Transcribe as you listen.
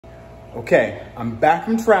Okay, I'm back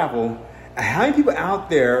from travel. How many people out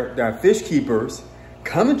there that are fish keepers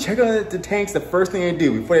come and check out the tanks the first thing they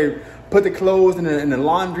do before they put the clothes in the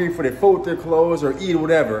laundry, before they fold their clothes or eat or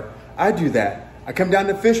whatever? I do that. I come down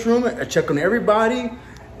to the fish room, I check on everybody.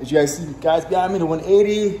 As you guys see, guys behind me, the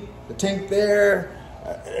 180, the tank there,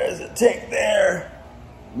 there's a tank there.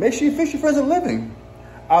 Make sure you fish for a living.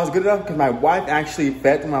 I was good enough because my wife actually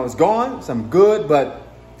fed them when I was gone, so I'm good, but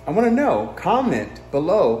I want to know, comment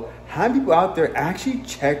below, how many people out there actually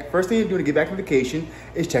check, first thing you do to get back from vacation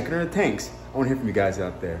is checking on the tanks. I want to hear from you guys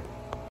out there.